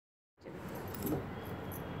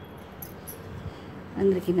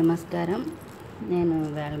అందరికీ నమస్కారం. నేను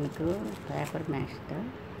ఇవాళ మీకు పేపర్ మ్యాష్తో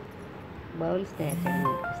బౌల్స్ తయారు చేయడం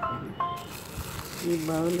నేర్పిస్తాను. ఈ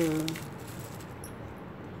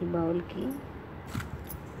బౌల్కి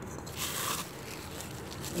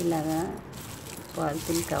ఇలాగా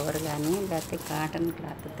పాలిథిన్ కవర్ కానీ లేకపోతే కాటన్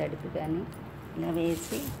క్లాత్ తడిపి కానీ ఇలా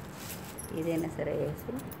వేసి, ఏదైనా సరే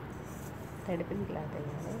వేసి తడిపిన క్లాత్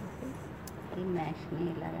వేసి ఈ మ్యాష్ని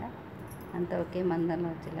ఇలాగా అంతా ఒకే మందంలో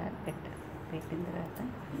వచ్చేలా పెట్టిన తర్వాత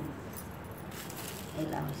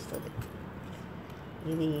ఇలా వస్తుంది.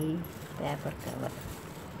 ఇది పేపర్ కవర్.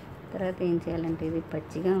 తర్వాత ఏం చేయాలంటే, ఇది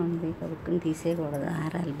పచ్చిగా ఉంది కబుక్కుని తీసేయకూడదు,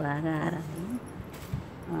 ఆరాలి, బాగా ఆరాలి.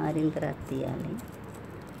 ఆరిన తర్వాత తీయాలి.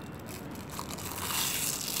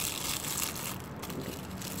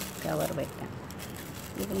 కవర్ పెట్టాను.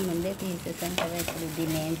 ఇప్పుడు ముందే తీసేసాను కదా. ఇప్పుడు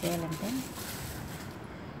దీన్ని ఏం చేయాలంటే,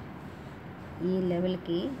 ఈ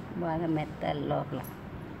లెవెల్కి బాగా మెత్తాలి. లోపల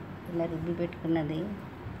ఇలా రుబ్బి పెట్టుకున్నది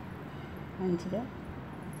మంచిగా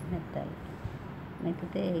మెత్తాలి.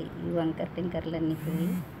 మెత్తితే ఈ వంకర టింకర్లన్నీ పోయి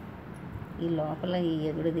ఈ లోపల ఈ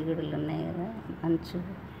ఎగుడు దిగుడులు ఉన్నాయి కదా, అంచు,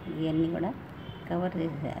 ఇవన్నీ కూడా కవర్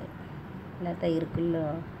చేసేయాలి. లేకపోతే ఇరుకుల్లో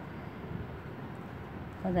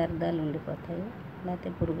పదార్థాలు ఉండిపోతాయి, లేకపోతే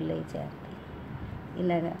పురుగులు అవి చేరుతాయి.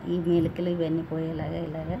 ఇలాగా ఈ మెలికలు ఇవన్నీ పోయేలాగా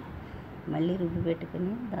ఇలాగా మళ్ళీ రుబ్బి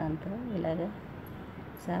పెట్టుకుని దాంతో ఇలాగా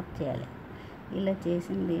సాఫ్ చేయాలి. ఇలా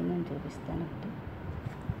చేసింది నేను చూపిస్తానంటే,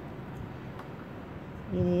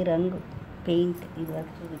 ఇది రంగు పెయింట్, ఇది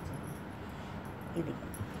వరకు చూపించాను. ఇది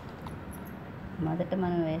మొదట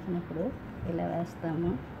మనం వేసినప్పుడు ఇలా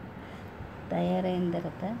వేస్తాము, తయారైన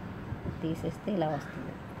తర్వాత తీసేస్తే ఇలా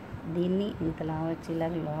వస్తుంది. దీన్ని ఇంతలా వచ్చి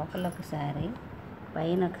ఇలాగ లోపల ఒకసారి,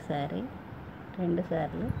 పైన ఒకసారి, 2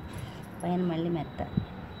 సార్లు పైన మళ్ళీ మెత్త.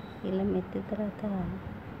 ఇలా మెత్తిన తర్వాత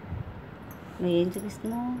నువ్వు ఏం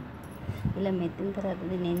చూపిస్తున్నావు, ఇలా మెత్తిన తర్వాత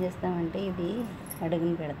దీన్ని ఏం చేస్తామంటే, ఇది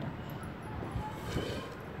అడుగుని పెడతాం.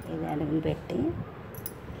 ఇది అడుగుని పెట్టి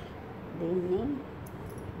దీన్ని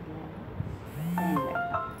పైన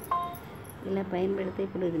పెడతాం. ఇలా పైన పెడితే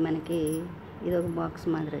ఇప్పుడు ఇది మనకి ఇది ఒక బాక్స్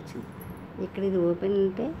మాదిరి వచ్చింది. ఇక్కడ ఇది ఓపెన్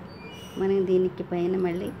ఉంటే మనం దీనికి పైన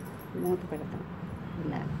మళ్ళీ మూత పెడతాం.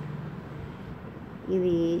 ఇలా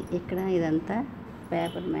ఇది ఇక్కడ ఇదంతా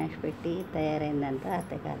పేపర్ మ్యాష్ పెట్టి తయారైందంతా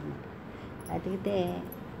అతకాలన్నమాట. అతికితే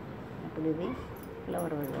అప్పుడు ఇది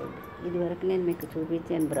ఫ్లవర్ అవుతుంది. ఇది వరకు నేను మీకు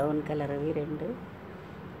చూపించాను, బ్రౌన్ కలర్ అవి 2,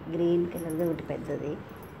 గ్రీన్ కలర్ది ఒకటి పెద్దది.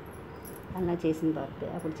 అలా చేసిన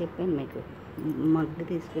తర్వాత అప్పుడు చెప్పాను మీకు, మగ్గు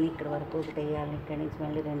తీసుకుని ఇక్కడ వరకు ఒకటి వేయాలి, ఇక్కడి నుంచి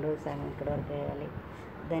మళ్ళీ 2వ సగం ఇక్కడ వరకు వేయాలి,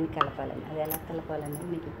 దాన్ని కలపాలని. అది ఎలా కలపాలనేది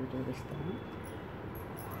మీకు ఇప్పుడు చూపిస్తాను.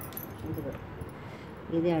 ఇదిగో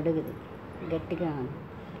ఇది అడుగుది గట్టిగా ఉంది.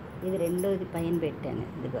 ఇది 2వది పైన పెట్టాను.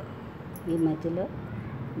 ఇదిగో ఈ మధ్యలో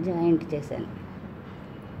జాయింట్ చేశాను.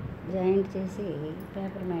 జాయింట్ చేసి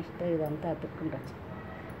పేపర్ మ్యాష్తో ఇదంతా అతుక్కుంటచ్చు.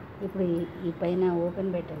 ఇప్పుడు ఈ పైన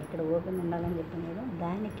ఓపెన్ పెట్టాలి. ఇక్కడ ఓపెన్ ఉండాలని చెప్పాను కదా,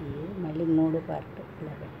 దానికి మళ్ళీ 3 పార్ట్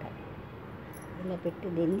ఇలా పెట్టాలి. ఇలా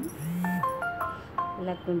పెట్టి దీన్ని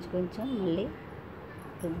ఇలా కొంచెం మళ్ళీ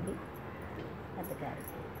రుబ్బి అతకాలి.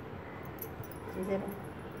 చూసారా,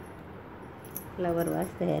 ఫ్లవర్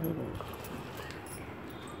వాస్ తయారైంది.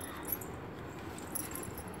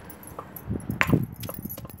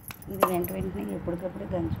 ఇది వెంటనే ఎప్పటికప్పుడు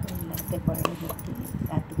దంచుకోవాలి, లేకపోతే పొడలు పెట్టి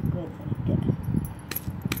అతుక్కోవాలి. సరిగ్గా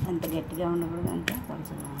అంత గట్టిగా ఉండకూడదు, అంత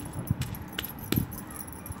కొంచెంగా ఉండకూడదు.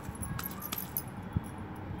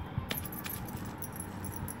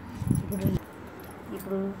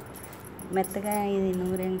 ఇప్పుడు మెత్తగా ఇది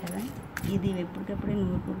నూరాం కదా, ఇది ఎప్పటికప్పుడే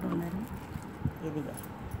నూరుకుంటూ ఉండాలి. ఇదిగా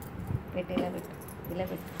పెట్టి ఇలా పెట్టు, ఇలా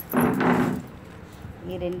పెట్టు.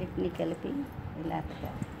 ఈ రెండింటిని కలిపి ఇలా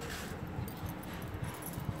అతకాలి.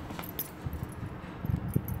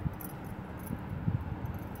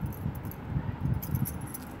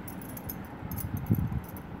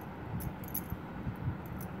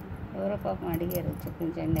 ఎవరో పాపం అడిగారు,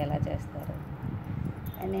 చూపించండి ఎలా చేస్తారు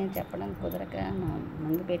అని. నేను చెప్పడం కుదరక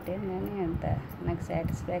ముందు పెట్టాను, కానీ అంత నాకు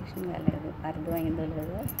సాటిస్ఫాక్షన్ కాలేదు. అర్థమైందో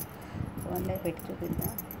లేదో ఫోన్లో పెట్టి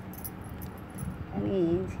చూపిద్దాం అని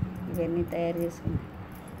ఇవన్నీ తయారు చేసుకున్నాను.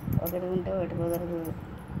 ఒకటి ఉంటే ఒకటి కుదరదు,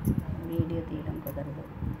 వీడియో తీయడం కుదరదు.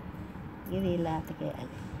 ఇది ఇలా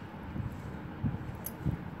అతికేయాలి.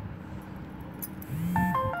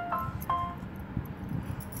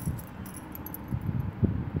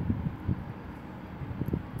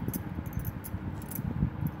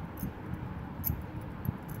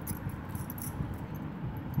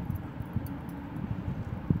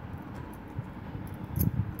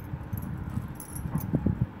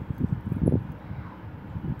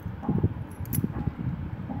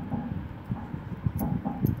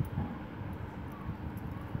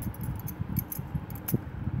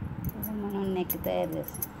 మనం నెక్ తయారు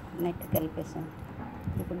చేస్తాం, నెక్ కలిపేసాం.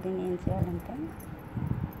 ఇప్పుడు దీన్ని ఏం చేయాలంటే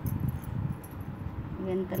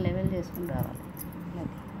ఎంత లెవెల్ చేసుకుని రావాలి.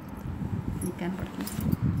 అది మీకు కనపడుతుంది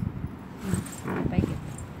పైకి.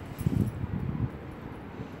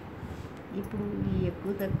 ఇప్పుడు ఈ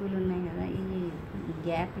ఎక్కువ తక్కువలు ఉన్నాయి కదా, ఈ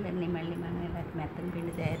గ్యాప్లన్నీ మళ్ళీ మనం ఇలా మెత్తని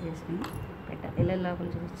పిండి తయారు చేసుకుని పెట్టాలి. ఇలా లోపల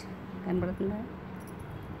చూపించు, కనపడుతుందా?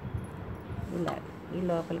 ఇలా ఈ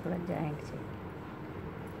లోపల కూడా జాయింట్ చేయాలి.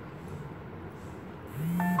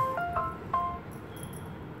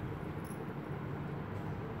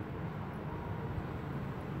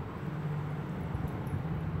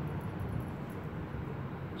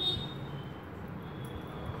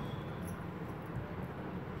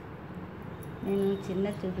 నేను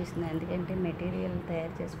చిన్నది చూపిస్తున్నాను, ఎందుకంటే మెటీరియల్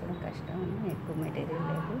తయారు చేసుకోవడం కష్టం, ఎక్కువ మెటీరియల్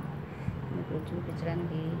లేదు, మీకు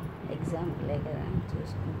చూపించడానికి ఎగ్జాంపులే కదా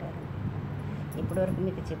చూసుకుంటారు. ఇప్పటివరకు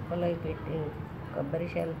మీకు చిప్పలో పెట్టి కొబ్బరి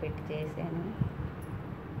షాలు పెట్టి చేశాను.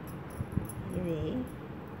 ఇది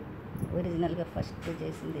ఒరిజినల్గా ఫస్ట్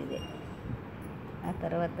చేసింది ఇదే. ఆ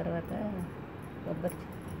తర్వాత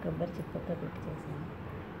కొబ్బరి చిప్పతో పెట్టి చేశాను.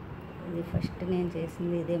 ఇది ఫస్ట్ నేను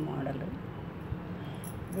చేసింది ఇదే మోడల్.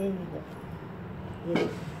 ఇది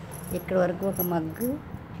ఇక్కడ వరకు ఒక మగ్గు,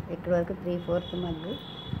 ఇక్కడ వరకు 3/4 మగ్గు.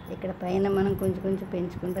 ఇక్కడ పైన మనం కొంచెం కొంచెం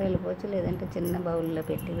పెంచుకుంటూ వెళ్ళిపోవచ్చు, లేదంటే చిన్న బౌల్లో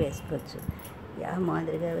పెట్టి వేసుకోవచ్చు. ఆ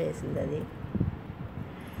మాదిరిగా వేసింది అది.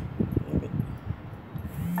 ఇది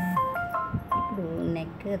ఇప్పుడు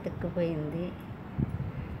నెక్ అతుక్కుపోయింది,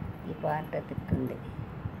 ఈ పార్ట్ అతుక్కుంది.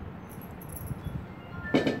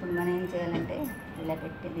 ఇప్పుడు మనం ఏం చేయాలంటే ఇలా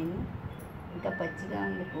పెట్టి దీన్ని, ఇంకా పచ్చిగా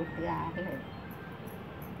ఉంది, పూర్తిగా ఆరలేదు,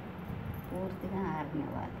 పూర్తిగా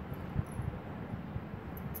ఆరనివ్వాలి.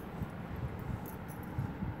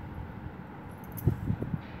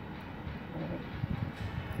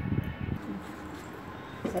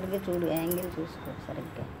 సరిగ్గా చూడు, యాంగిల్ చూసుకో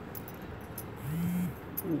సరిగ్గా.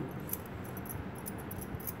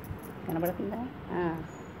 కనబడుతుందా?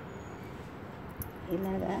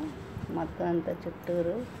 ఇలాగా మొత్తం అంతా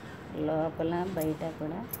చుట్టూరు లోపల బయట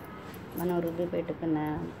కూడా మనం రుబ్బి పెట్టుకున్న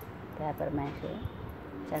పేపర్ మ్యాష్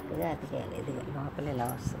చక్కగా అతికేయాలి. ఇది లోపల ఇలా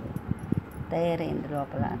వస్తుంది, తయారైంది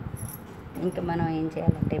లోపల. ఇంకా మనం ఏం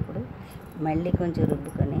చేయాలంటే ఇప్పుడు మళ్ళీ కొంచెం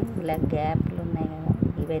రుబ్బుకొని ఇలా గ్యాప్లు ఉన్నాయి కదా,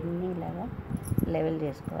 ఇవన్నీ ఇలాగా లెవెల్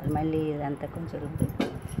చేసుకోవాలి. మళ్ళీ ఇదంతా కొంచెం రుబ్బి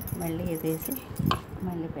మళ్ళీ వేసి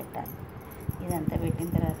మళ్ళీ పెట్టాలి. ఇదంతా పెట్టిన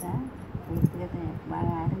తర్వాత పూర్తిగా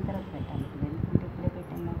బాగా ఆరిన తర్వాత పెట్టాలి. ఇప్పుడు ఎందుకంటే ఇప్పుడే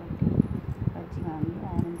పెట్టాను కాబట్టి పచ్చిగా ఉంది.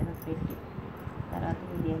 ఆరిన తర్వాత పెట్టి తర్వాత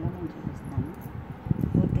వీడియోలో నేను చూపిస్తాను.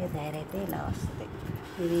 పూర్తిగా తయారైతే ఇలా వస్తుంది.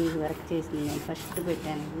 ఇది వర్క్ చేసింది నేను ఫస్ట్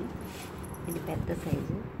పెట్టాను. ఇది పెద్ద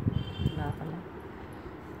సైజు, లోపల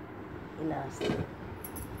ఇలా వస్తుంది.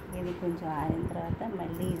 ఇది కొంచెం ఆరిన తర్వాత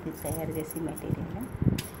మళ్ళీ ఇది తయారు చేసి మెటీరియల్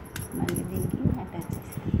మళ్ళీ దీనికి అటాచ్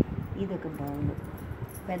చేస్తాను. ఇది ఒక బౌల్,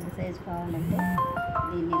 పెద్ద సైజు కావాలంటే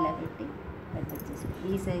దీన్ని ఇలా పెట్టి పెద్ద చేసి,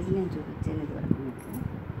 ఈ సైజు నేను చూపించాను ఇది వరకు మీకు.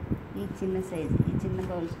 ఈ చిన్న సైజు, ఈ చిన్న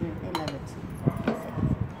బౌల్స్ పెడితే ఇలా వచ్చింది సైజు.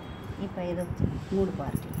 ఈ పైది వచ్చింది 3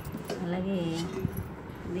 పార్ట్లు. అలాగే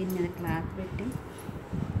దీని మీద క్లాత్ పెట్టి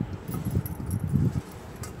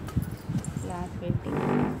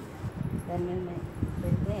దాని మీద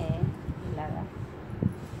పెడితే ఇలాగా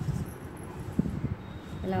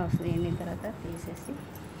ఇలా వస్తుంది. ఎండిన తర్వాత తీసేసి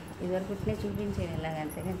ఇదివరకు ఇట్లే చూపించాను ఇలాగ,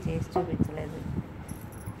 అంతేగాని చేసి చూపించలేదు.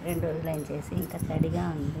 2 రోజులు ఆయన చేసి ఇంకా తడిగా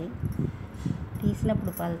ఉంది.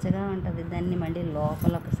 తీసినప్పుడు పలచగా ఉంటుంది. దాన్ని మళ్ళీ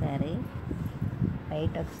లోపల ఒకసారి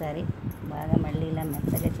బయట ఒకసారి బాగా మళ్ళీ ఇలా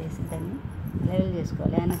మెత్తగా చేసి దాన్ని లెవెల్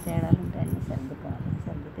చేసుకోవాలి. ఏమైనా తేడాలు ఉంటే అన్నీ సర్దుకోవాలి.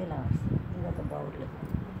 సర్దితే ఇలా వస్తుంది. ఇది ఒక బౌల్,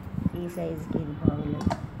 ఈ సైజుకి ఇది బౌల్.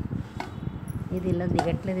 ఇది ఇలా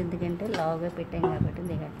దిగట్లేదు, ఎందుకంటే లావుగా పెట్టాం కాబట్టి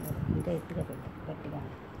దిగట్లేదు. ఇంకా ఎత్తుగా గట్టిగా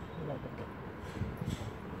ఇలా పెట్టి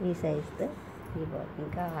ఈ సైజుతో ఈ బౌల్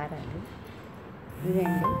ఇంకా ఆరాలి.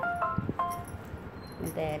 ఇదండి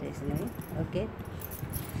నేను తయారు చేసినవి. ఓకే,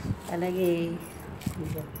 అలాగే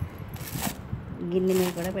గిన్నె మీద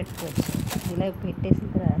కూడా పెట్టుకోవచ్చు. ఇలా పెట్టేసిన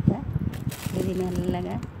తర్వాత ఇది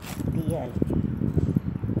మెల్లగా తీయాలి.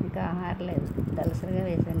 ఇంకా ఆరలేదు, దలసరిగా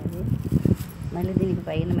వేసాను ఇది. మళ్ళీ దీనికి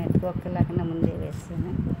పైన మెత్తుకొక్కలాకన్నా ముందే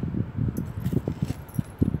వేస్తాను.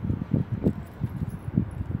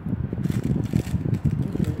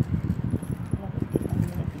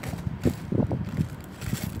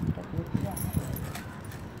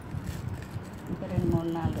 ఇంకా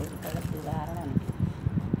 2-3-4 రోజులు పడుతుంది ఆరడానికి.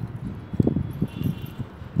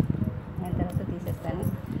 దాని తర్వాత తీసేస్తాను.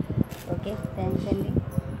 ఓకే, థ్యాంక్స్ అండి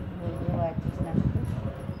వీడియో వాచ్ చేసినందుకు.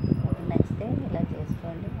 మీకు నచ్చితే ఇలా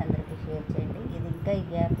చేసుకోండి, అందరికీ షేర్ చేయండి. ఇది ఇంకా ఈ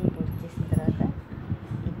గ్యాప్